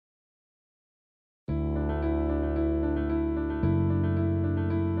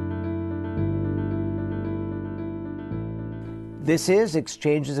This is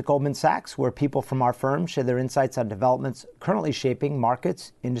Exchanges at Goldman Sachs, where people from our firm share their insights on developments currently shaping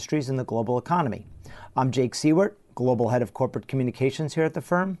markets, industries, and the global economy. I'm Jake Siewert, Global Head of Corporate Communications here at the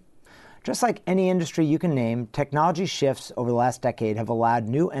firm. Just like any industry you can name, technology shifts over the last decade have allowed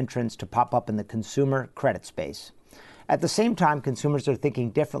new entrants to pop up in the consumer credit space. At the same time, consumers are thinking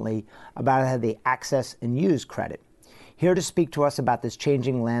differently about how they access and use credit. Here to speak to us about this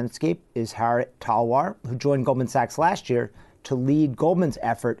changing landscape is Harit Talwar, who joined Goldman Sachs last year to lead Goldman's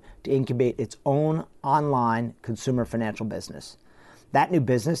effort to incubate its own online consumer financial business. That new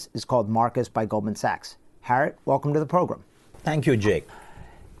business is called Marcus by Goldman Sachs. Harit, welcome to the program. Thank you, Jake.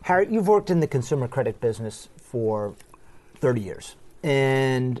 Harit, you've worked in the consumer credit business for 30 years,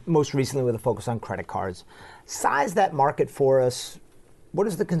 and most recently with a focus on credit cards. Size that market for us. What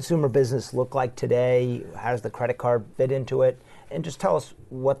does the consumer business look like today? How does the credit card fit into it? And just tell us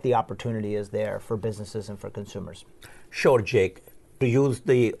what the opportunity is there for businesses and for consumers. Sure, Jake. To use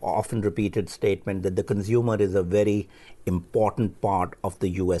the often repeated statement that the consumer is a very important part of the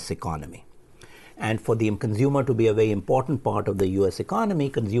U.S. economy. And for the consumer to be a very important part of the U.S. economy,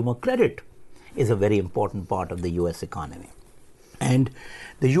 consumer credit is a very important part of the U.S. economy. And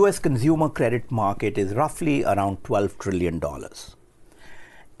the U.S. consumer credit market is roughly around $12 trillion.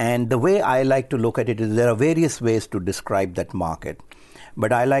 And the way I like to look at it is there are various ways to describe that market.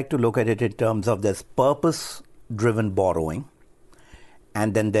 But I like to look at it in terms of there's purpose-driven borrowing,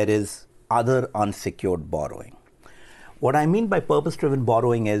 and then there is other unsecured borrowing. What I mean by purpose-driven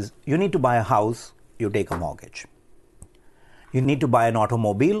borrowing is you need to buy a house, you take a mortgage. You need to buy an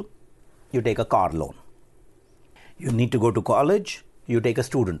automobile, you take a car loan. You need to go to college, you take a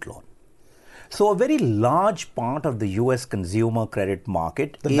student loan. So a very large part of the U.S. consumer credit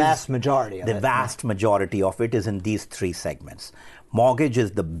market The vast majority of it is in these three segments. Mortgage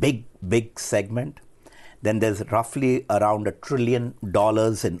is the big segment. Then there's roughly around $1 trillion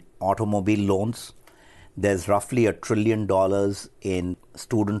in automobile loans. There's roughly $1 trillion in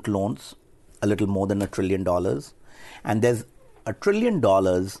student loans, a little more than $1 trillion. And there's $1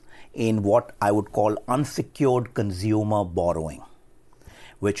 trillion in what I would call unsecured consumer borrowing,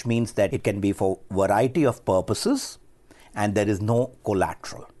 which means that it can be for a variety of purposes and there is no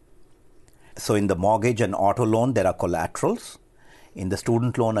collateral. So in the mortgage and auto loan, there are collaterals. In the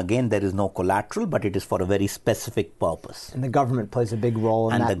student loan, again, there is no collateral, but it is for a very specific purpose. And the government plays a big role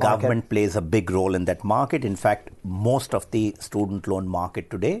in that market. And the government plays a big role in that market. In fact, most of the student loan market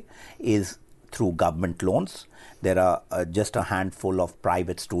today is through government loans. There are just a handful of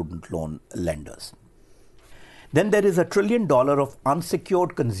private student loan lenders. Then there is $1 trillion of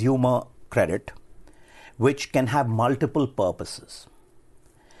unsecured consumer credit, which can have multiple purposes.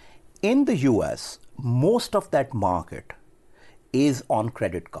 In the US, most of that market is on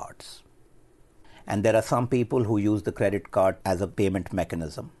credit cards. And there are some people who use the credit card as a payment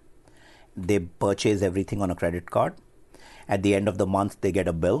mechanism. They purchase everything on a credit card. At the end of the month, they get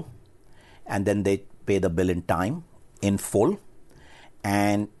a bill, and then they pay the bill in time, in full.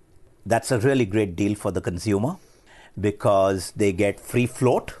 And that's a really great deal for the consumer because they get free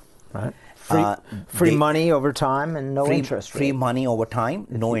float. Right. Free money over time and no interest rate. Free money over time,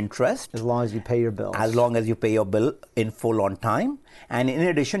 no interest. As long as you pay your bills. As long as you pay your bill in full on time. And in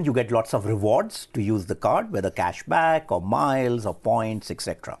addition, you get lots of rewards to use the card, whether cash back or miles or points,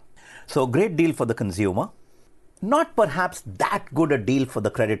 etc. So a great deal for the consumer. Not perhaps that good a deal for the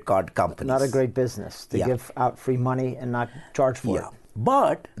credit card companies. Not a great business to give out free money and not charge for it.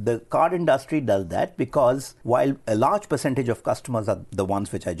 But the card industry does that because while a large percentage of customers are the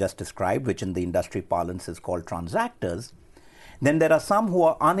ones which I just described, which in the industry parlance is called transactors, then there are some who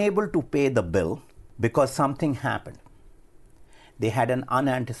are unable to pay the bill because something happened. They had an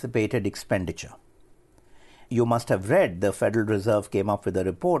unanticipated expenditure. You must have read the Federal Reserve came up with a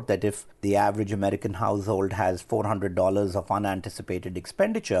report that if the average American household has $400 of unanticipated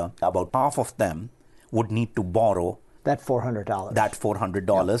expenditure, about half of them would need to borrow that $400. That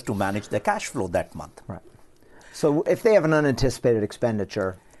 $400 to manage their cash flow that month. Right. So if they have an unanticipated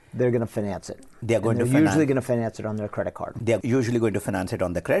expenditure, they're going to finance it. They're usually going to finance it on their credit card. They're usually going to finance it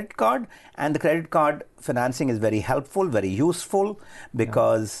on the credit card. And the credit card financing is very helpful, very useful,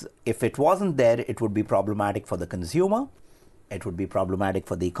 because if it wasn't there, it would be problematic for the consumer. It would be problematic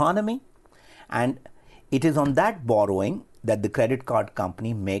for the economy. And it is on that borrowing that the credit card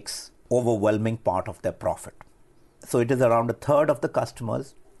company makes overwhelming part of their profit. So it is around a third of the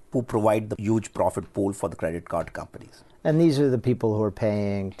customers who provide the huge profit pool for the credit card companies. And these are the people who are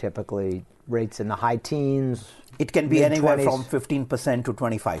paying typically rates in the high teens. It can be anywhere from 15% to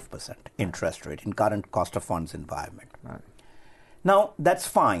 25% interest rate in current cost of funds environment. Right. Now, that's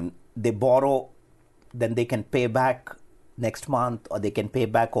fine. They borrow, then they can pay back next month, or they can pay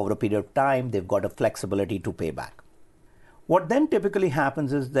back over a period of time. They've got a flexibility to pay back. What then typically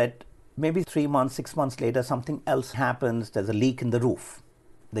happens is that maybe 3 months, 6 months later, something else happens. There's a leak in the roof.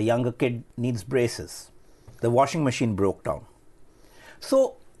 The younger kid needs braces. The washing machine broke down.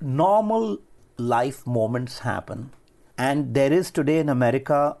 So normal life moments happen. And there is today in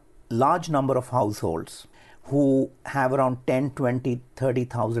America large number of households who have around $10,000, $20,000,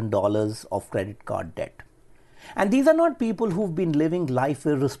 $30,000 of credit card debt. And these are not people who've been living life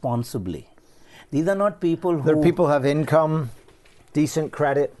irresponsibly. These are not people who... They're people who have income, decent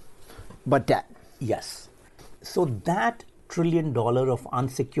credit, but debt. Yes. So that $1 trillion of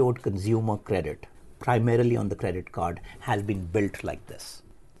unsecured consumer credit, primarily on the credit card, has been built like this.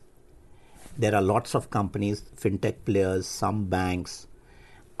 There are lots of companies, fintech players, some banks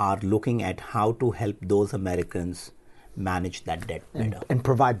are looking at how to help those Americans manage that debt better. And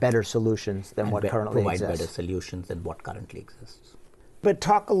provide better solutions than what currently exists. Provide better solutions than what currently exists. But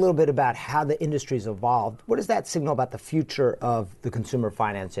talk a little bit about how the industry's evolved. What does that signal about the future of the consumer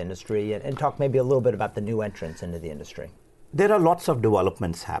finance industry? And talk maybe a little bit about the new entrants into the industry. There are lots of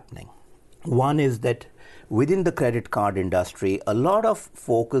developments happening. One is that within the credit card industry, a lot of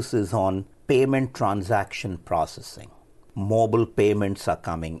focus is on payment transaction processing. Mobile payments are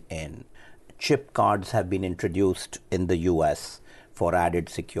coming in. Chip cards have been introduced in the US for added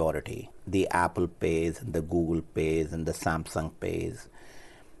security. The Apple Pays and the Google Pays and the Samsung Pays.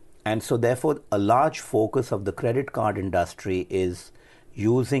 And so therefore, a large focus of the credit card industry is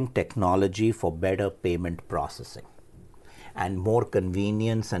using technology for better payment processing and more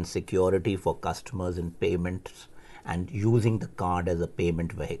convenience and security for customers in payments and using the card as a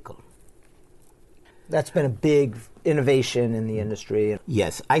payment vehicle. That's been a big innovation in the industry.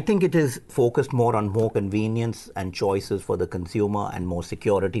 Yes, I think it is focused more on more convenience and choices for the consumer and more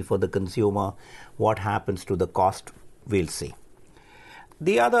security for the consumer. What happens to the cost, we'll see.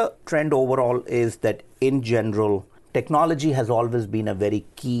 The other trend overall is that in general, technology has always been a very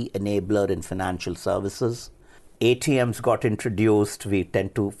key enabler in financial services. ATMs got introduced. We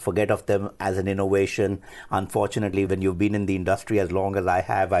tend to forget of them as an innovation. Unfortunately, when you've been in the industry as long as I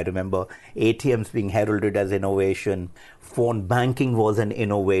have, I remember ATMs being heralded as innovation. Phone banking was an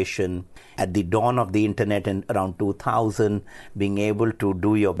innovation. At the dawn of the internet in around 2000, being able to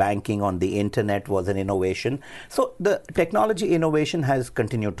do your banking on the internet was an innovation. So the technology innovation has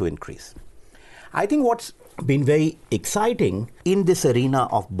continued to increase. I think what's been very exciting in this arena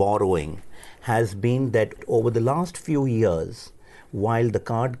of borrowing has been that over the last few years, while the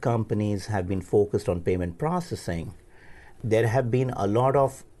card companies have been focused on payment processing, there have been a lot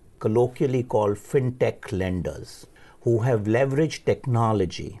of colloquially called fintech lenders who have leveraged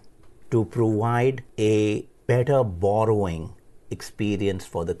technology to provide a better borrowing experience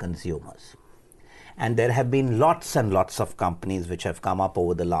for the consumers. And there have been lots and lots of companies which have come up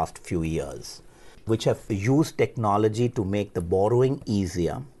over the last few years, which have used technology to make the borrowing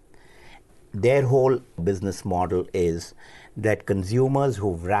easier. Their whole business model is that consumers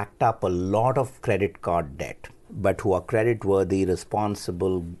who've racked up a lot of credit card debt, but who are credit-worthy,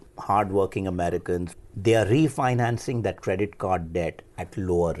 responsible, hardworking Americans, they are refinancing that credit card debt at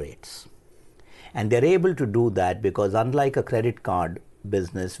lower rates. And they're able to do that because unlike a credit card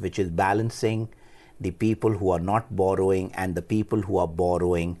business, which is balancing the people who are not borrowing and the people who are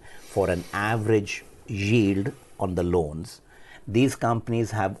borrowing for an average yield on the loans, these companies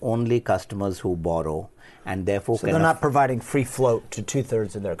have only customers who borrow and therefore... So they're not providing free float to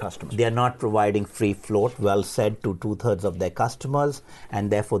 2/3 of their customers. They're not providing free float, well said, to 2/3 of their customers, and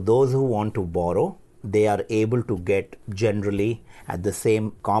therefore those who want to borrow, they are able to get generally at the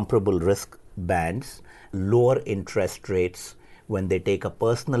same comparable risk bands, lower interest rates when they take a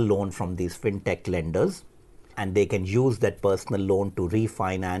personal loan from these fintech lenders, and they can use that personal loan to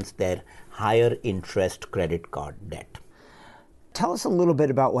refinance their higher interest credit card debt. Tell us a little bit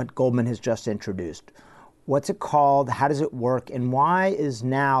about what Goldman has just introduced. What's it called? How does it work? And why is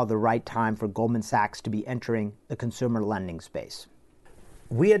now the right time for Goldman Sachs to be entering the consumer lending space?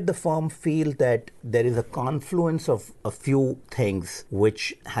 We at the firm feel that there is a confluence of a few things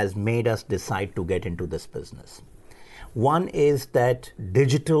which has made us decide to get into this business. One is that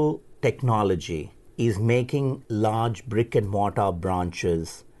digital technology is making large brick and mortar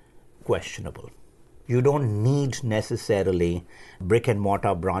branches questionable. You don't need necessarily brick and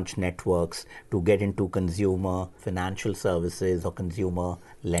mortar branch networks to get into consumer financial services or consumer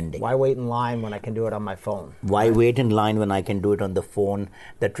lending. Why wait in line when I can do it on my phone? Why wait in line when I can do it on the phone?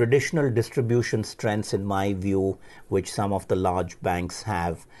 The traditional distribution strengths, in my view, which some of the large banks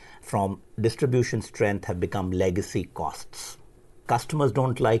have, from distribution strength have become legacy costs. Customers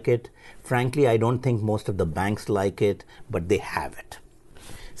don't like it. Frankly, I don't think most of the banks like it, but they have it.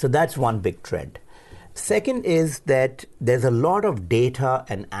 So that's one big trend. Second is that there's a lot of data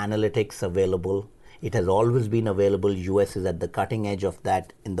and analytics available. It has always been available. US is at the cutting edge of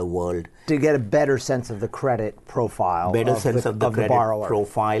that in the world. To get a better sense of the credit profile Better sense of the credit borrower.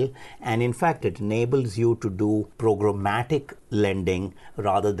 profile. And in fact, it enables you to do programmatic lending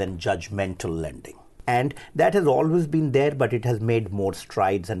rather than judgmental lending. And that has always been there, but it has made more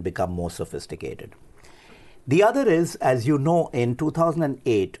strides and become more sophisticated. The other is, as you know, in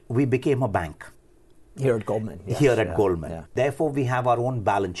 2008, we became a bank. Here at Goldman. Yes, Here at Goldman. Yeah. Therefore, we have our own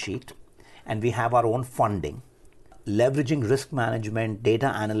balance sheet and we have our own funding. Leveraging risk management,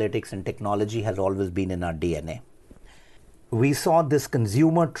 data analytics, and technology has always been in our DNA. We saw this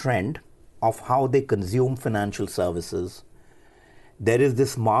consumer trend of how they consume financial services. There is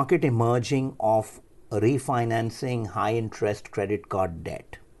this market emerging of refinancing high-interest credit card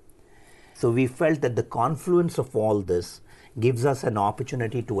debt. So we felt that the confluence of all this gives us an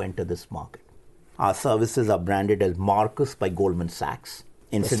opportunity to enter this market. Our services are branded as Marcus by Goldman Sachs.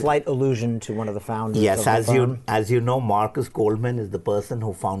 A slight allusion to one of the founders. Yes, of the firm. as you know, Marcus Goldman is the person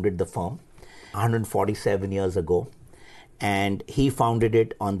who founded the firm 147 years ago. And he founded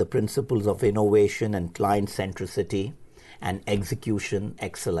it on the principles of innovation and client centricity and execution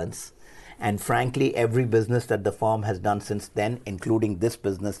excellence. And frankly, every business that the firm has done since then, including this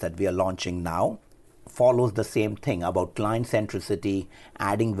business that we are launching now, follows the same thing about client centricity,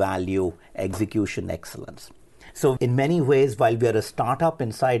 adding value, execution excellence. So in many ways, while we are a startup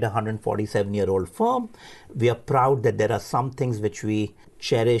inside a 147-year-old firm, we are proud that there are some things which we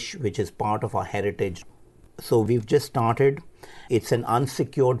cherish, which is part of our heritage. So we've just started. It's an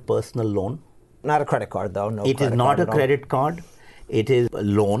unsecured personal loan. Not a credit card, though. No. It is not a credit card. It is a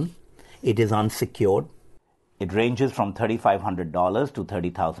loan. It is unsecured. It ranges from $3,500 to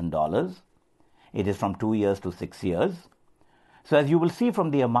 $30,000. It is from 2 years to 6 years. So as you will see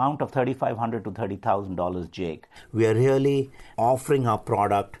from the amount of $3,500 to $30,000, Jake, we are really offering our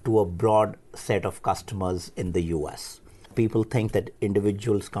product to a broad set of customers in the US. People think that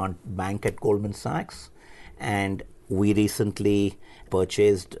individuals can't bank at Goldman Sachs, and we recently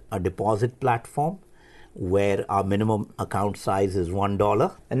purchased a deposit platform where our minimum account size is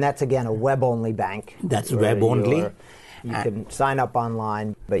 $1. And that's, again, a web-only bank. That's web-only. You can sign up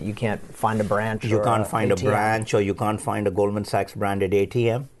online, but you can't find a branch. You can't find a branch, or you can't find a Goldman Sachs branded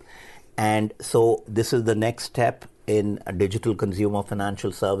ATM. And so this is the next step in digital consumer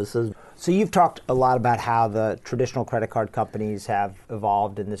financial services. So you've talked a lot about how the traditional credit card companies have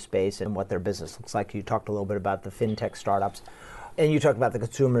evolved in this space and what their business looks like. You talked a little bit about the fintech startups. And you talked about the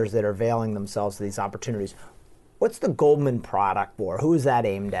consumers that are availing themselves of these opportunities. What's the Goldman product for? Who is that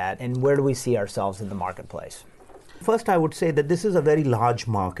aimed at? And where do we see ourselves in the marketplace? First, I would say that this is a very large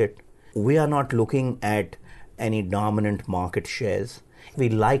market. We are not looking at any dominant market shares. We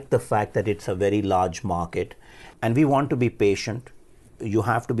like the fact that it's a very large market, and we want to be patient. You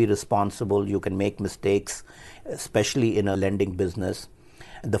have to be responsible. You can make mistakes, especially in a lending business.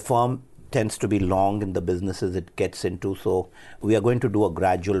 The firm tends to be long in the businesses it gets into, so we are going to do a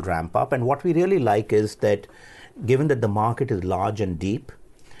gradual ramp up. And what we really like is that given that the market is large and deep,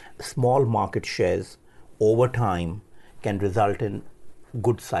 small market shares over time can result in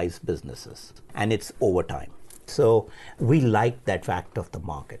good-sized businesses, and it's over time. So we like that fact of the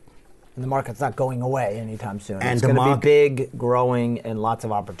market. And the market's not going away anytime soon. And it's going to be big, growing, and lots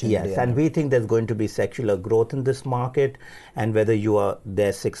of opportunity. Yes, and we think there's going to be secular growth in this market, and whether you are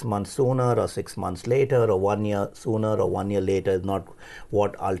there 6 months sooner or 6 months later or 1 year sooner or 1 year later is not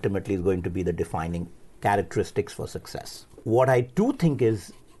what ultimately is going to be the defining characteristics for success. What I do think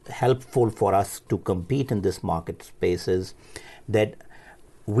is helpful for us to compete in this market space is that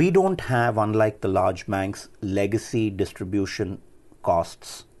we don't have, unlike the large banks, legacy distribution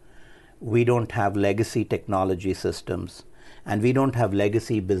costs. We don't have legacy technology systems, and we don't have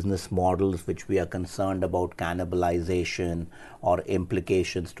legacy business models which we are concerned about cannibalization or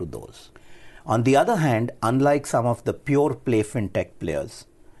implications to those. On the other hand, unlike some of the pure play fintech players,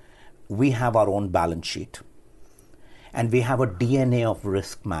 we have our own balance sheet, and we have a DNA of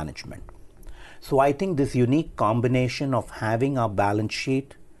risk management. So I think this unique combination of having our balance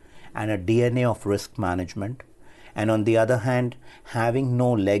sheet and a DNA of risk management, and on the other hand, having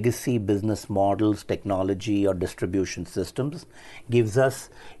no legacy business models, technology, or distribution systems gives us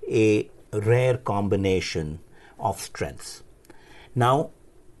a rare combination of strengths. Now,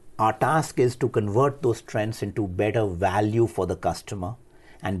 our task is to convert those strengths into better value for the customer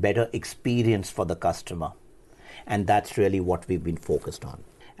and better experience for the customer. And that's really what we've been focused on.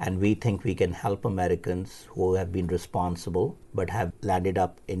 And we think we can help Americans who have been responsible but have landed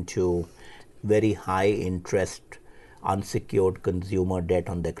up into very high interest, unsecured consumer debt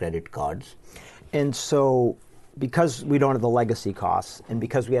on their credit cards. And so, because we don't have the legacy costs and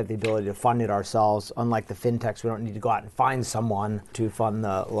because we have the ability to fund it ourselves, unlike the fintechs, we don't need to go out and find someone to fund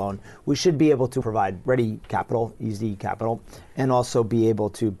the loan. We should be able to provide ready capital, easy capital, and also be able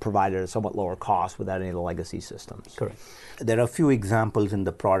to provide it at a somewhat lower cost without any of the legacy systems. Correct. There are a few examples in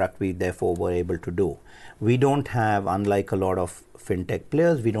the product we therefore were able to do. We don't have, unlike a lot of fintech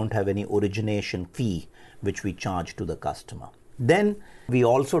players, we don't have any origination fee which we charge to the customer. Then we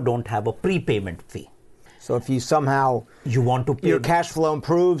also don't have a prepayment fee. So if you somehow you want to pay, your cash flow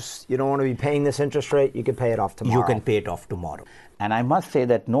improves, you don't want to be paying this interest rate, you can pay it off tomorrow. You can pay it off tomorrow. And I must say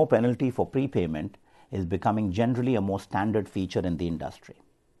that no penalty for prepayment is becoming generally a more standard feature in the industry.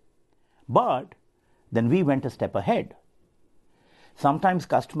 But then we went a step ahead. Sometimes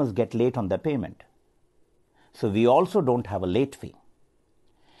customers get late on their payment. So we also don't have a late fee.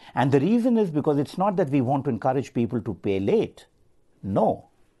 And the reason is because it's not that we want to encourage people to pay late. No.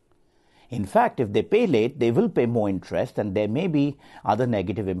 In fact, if they pay late, they will pay more interest, and there may be other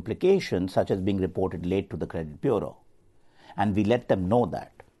negative implications, such as being reported late to the credit bureau. And we let them know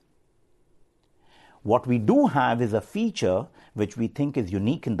that. What we do have is a feature which we think is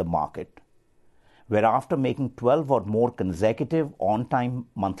unique in the market, where after making 12 or more consecutive on-time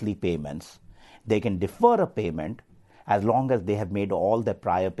monthly payments, they can defer a payment as long as they have made all their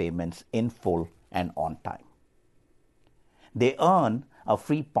prior payments in full and on time. They earn a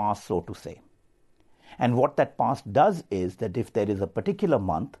free pass, so to say. And what that pass does is that if there is a particular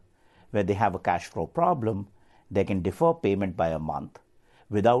month where they have a cash flow problem, they can defer payment by a month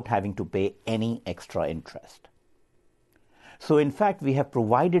without having to pay any extra interest. So in fact, we have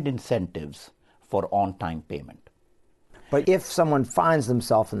provided incentives for on-time payment. But if someone finds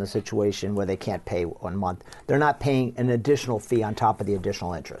themselves in the situation where they can't pay 1 month, they're not paying an additional fee on top of the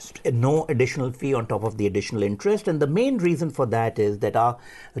additional interest. No additional fee on top of the additional interest. And the main reason for that is that our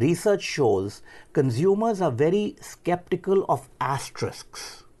research shows consumers are very skeptical of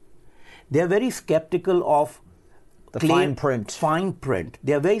asterisks. They are very skeptical of the fine print. Fine print.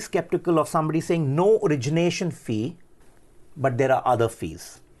 They are very skeptical of somebody saying no origination fee, but there are other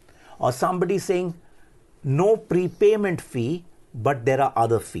fees. Or somebody saying no prepayment fee, but there are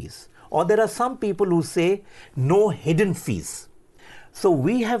other fees. Or there are some people who say no hidden fees. So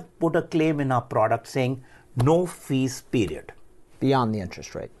we have put a claim in our product saying no fees, period. Beyond the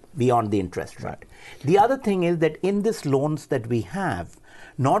interest rate. Beyond the interest rate. Right. The other thing is that in these loans that we have,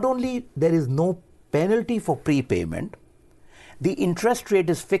 not only there is no penalty for prepayment, the interest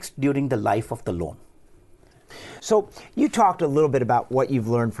rate is fixed during the life of the loan. So you talked a little bit about what you've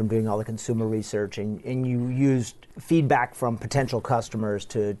learned from doing all the consumer research, and you used feedback from potential customers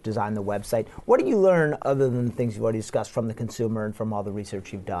to design the website. What did you learn other than the things you've already discussed from the consumer and from all the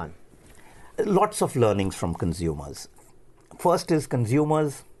research you've done? Lots of learnings from consumers. First is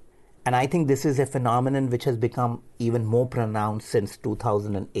consumers, and I think this is a phenomenon which has become even more pronounced since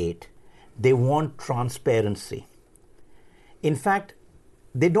 2008. They want transparency. In fact,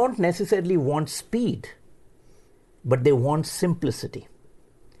 they don't necessarily want speed, but they want simplicity.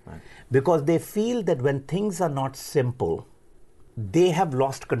 Right. Because they feel that when things are not simple, they have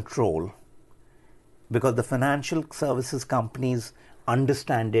lost control, because the financial services companies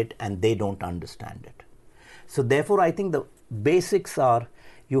understand it and they don't understand it. So therefore, I think the basics are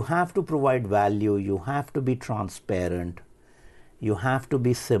you have to provide value, you have to be transparent, you have to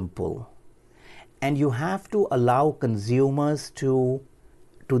be simple, and you have to allow consumers to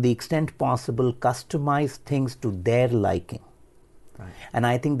the extent possible, customize things to their liking. Right. And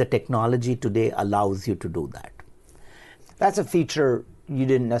I think the technology today allows you to do that. That's a feature you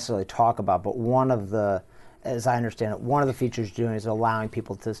didn't necessarily talk about, but one of the, as I understand it, one of the features you're doing is allowing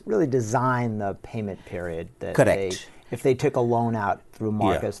people to really design the payment period. That correct. If they took a loan out through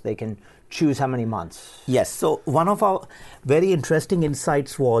Marcus, they can choose how many months. Yes. So one of our very interesting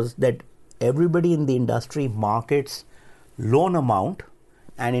insights was that everybody in the industry markets loan amount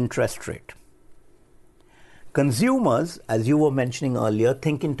and interest rate. Consumers, as you were mentioning earlier,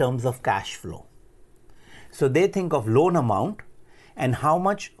 think in terms of cash flow. So they think of loan amount and how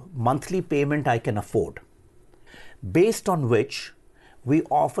much monthly payment I can afford, based on which we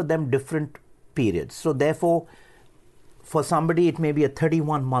offer them different periods. So therefore, for somebody it may be a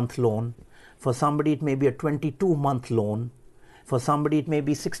 31-month loan, for somebody it may be a 22-month loan, for somebody it may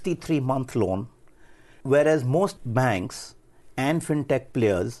be 63-month loan, whereas most banks and fintech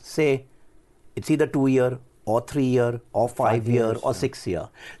players say it's either 2-year or 3-year or 5-year or 6-year.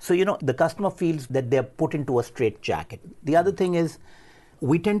 So, the customer feels that they're put into a straitjacket. The other thing is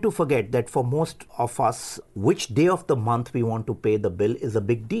we tend to forget that for most of us, which day of the month we want to pay the bill is a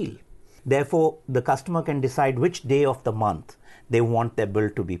big deal. Therefore, the customer can decide which day of the month they want their bill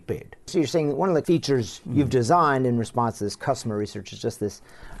to be paid. So you're saying one of the features you've designed in response to this customer research is just this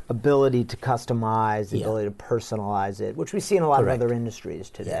ability to customize, the ability to personalize it, which we see in a lot of other industries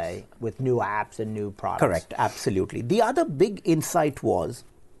today with new apps and new products. Correct, absolutely. The other big insight was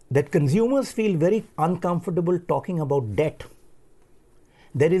that consumers feel very uncomfortable talking about debt.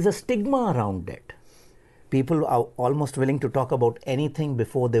 There is a stigma around debt. People are almost willing to talk about anything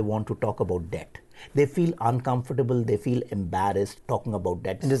before they want to talk about debt. They feel uncomfortable, they feel embarrassed talking about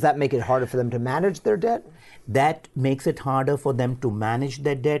debt. And does that make it harder for them to manage their debt? That makes it harder for them to manage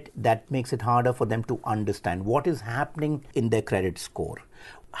their debt. That makes it harder for them to understand what is happening in their credit score.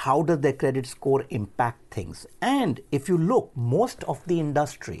 How does their credit score impact things? And if you look, most of the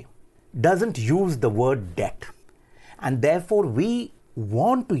industry doesn't use the word debt. And therefore, we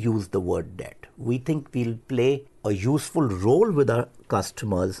want to use the word debt. We think we'll play a useful role with our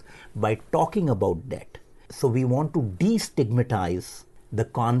customers by talking about debt. So we want to destigmatize the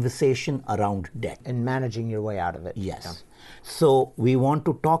conversation around debt. And managing your way out of it. Yes. Yeah. So we want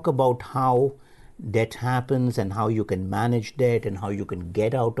to talk about how debt happens and how you can manage debt and how you can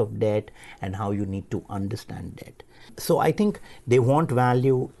get out of debt and how you need to understand debt. So I think they want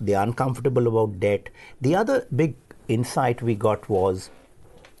value, they're uncomfortable about debt. The other big insight we got was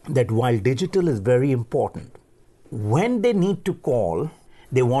that while digital is very important, when they need to call,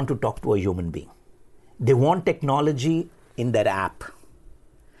 they want to talk to a human being. They want technology in their app.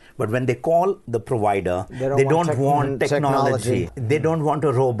 But when they call the provider, they don't want technology. They don't want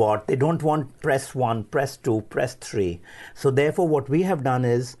a robot. They don't want press 1, press 2, press 3. So therefore, what we have done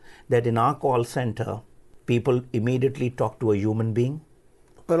is that in our call center, people immediately talk to a human being.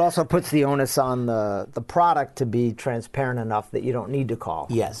 But also puts the onus on the product to be transparent enough that you don't need to call.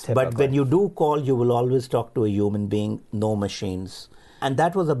 Yes, typically. But when you do call, you will always talk to a human being, no machines. And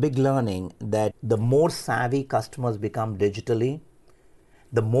that was a big learning, that the more savvy customers become digitally,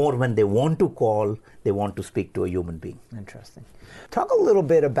 the more when they want to call, they want to speak to a human being. Interesting. Talk a little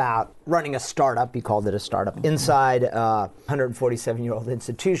bit about running a startup. You called it a startup. Inside a 147-year-old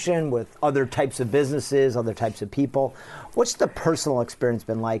institution with other types of businesses, other types of people. What's the personal experience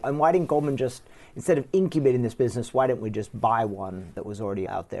been like? And why didn't Goldman just, instead of incubating this business, why didn't we just buy one that was already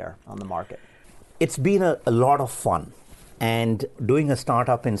out there on the market? It's been a lot of fun. And doing a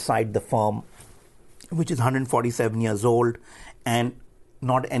startup inside the firm, which is 147 years old, and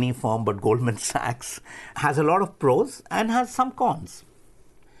not any firm but Goldman Sachs, has a lot of pros and has some cons.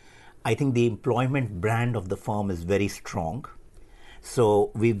 I think the employment brand of the firm is very strong. So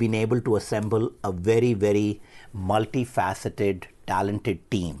we've been able to assemble a very, very multifaceted,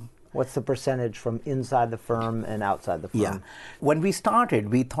 talented team. What's the percentage from inside the firm and outside the firm? Yeah. When we started,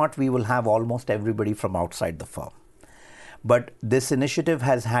 we thought we will have almost everybody from outside the firm. But this initiative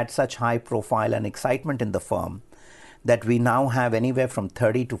has had such high profile and excitement in the firm that we now have anywhere from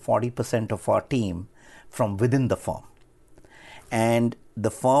 30 to 40% of our team from within the firm. And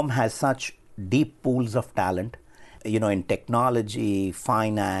the firm has such deep pools of talent, in technology,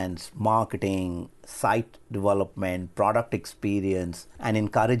 finance, marketing, site development, product experience, and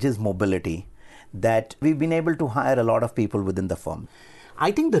encourages mobility, that we've been able to hire a lot of people within the firm.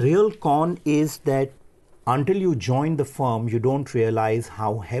 I think the real con is that until you join the firm, you don't realize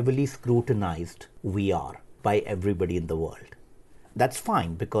how heavily scrutinized we are by everybody in the world. That's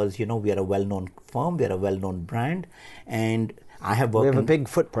fine because, we are a well-known firm, we are a well-known brand, and I have worked. We have a big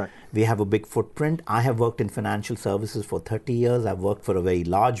footprint. We have a big footprint. I have worked in financial services for 30 years. I've worked for a very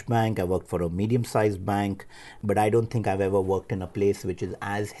large bank. I worked for a medium-sized bank. But I don't think I've ever worked in a place which is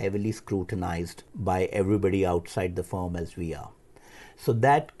as heavily scrutinized by everybody outside the firm as we are. So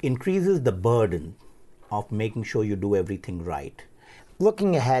that increases the burden of making sure you do everything right.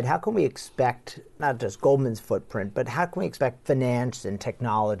 Looking ahead, how can we expect not just Goldman's footprint, but how can we expect finance and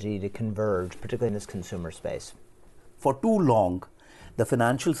technology to converge, particularly in this consumer space? For too long, the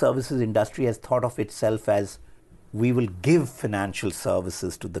financial services industry has thought of itself as we will give financial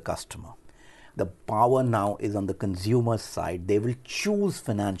services to the customer. The power now is on the consumer side. They will choose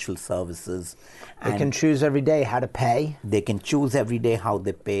financial services. They can choose every day how to pay. They can choose every day how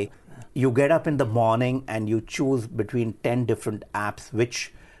they pay. You get up in the morning and you choose between 10 different apps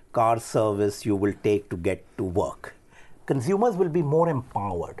which car service you will take to get to work. Consumers will be more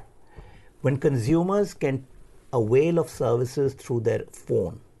empowered. When consumers can avail of services through their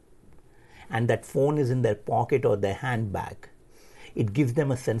phone, and that phone is in their pocket or their handbag, it gives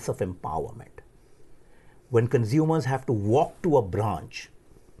them a sense of empowerment. When consumers have to walk to a branch,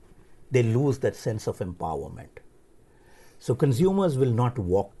 they lose that sense of empowerment. So consumers will not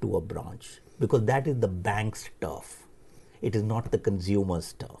walk to a branch because that is the bank's turf. It is not the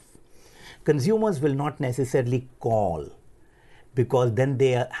consumer's turf. Consumers will not necessarily call because then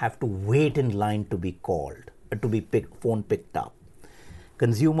they have to wait in line to be called, to be phone picked up.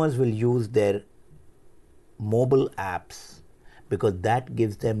 Consumers will use their mobile apps because that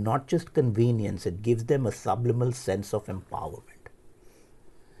gives them not just convenience, it gives them a subliminal sense of empowerment.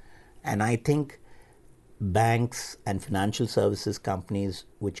 And I think banks and financial services companies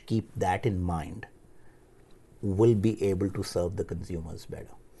which keep that in mind will be able to serve the consumers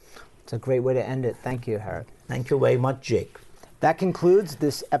better. It's a great way to end it. Thank you, Harit. Thank you very much, Jake. That concludes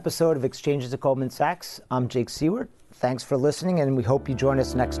this episode of Exchanges at Goldman Sachs. I'm Jake Siewert. Thanks for listening, and we hope you join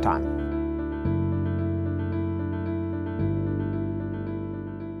us next time.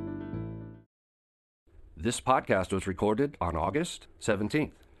 This podcast was recorded on August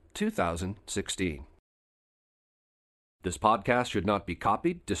 17th, 2016. This podcast should not be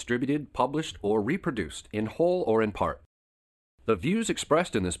copied, distributed, published, or reproduced in whole or in part. The views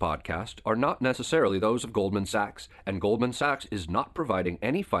expressed in this podcast are not necessarily those of Goldman Sachs, and Goldman Sachs is not providing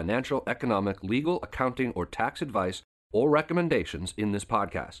any financial, economic, legal, accounting, or tax advice or recommendations in this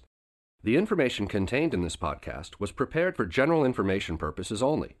podcast. The information contained in this podcast was prepared for general information purposes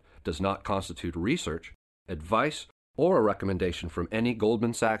only, does not constitute research, advice, or a recommendation from any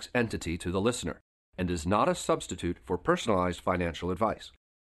Goldman Sachs entity to the listener, and is not a substitute for personalized financial advice.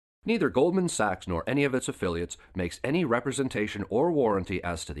 Neither Goldman Sachs nor any of its affiliates makes any representation or warranty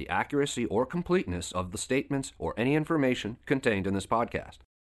as to the accuracy or completeness of the statements or any information contained in this podcast.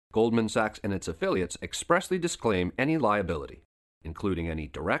 Goldman Sachs and its affiliates expressly disclaim any liability, including any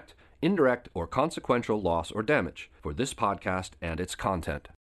direct, indirect, or consequential loss or damage for this podcast and its content.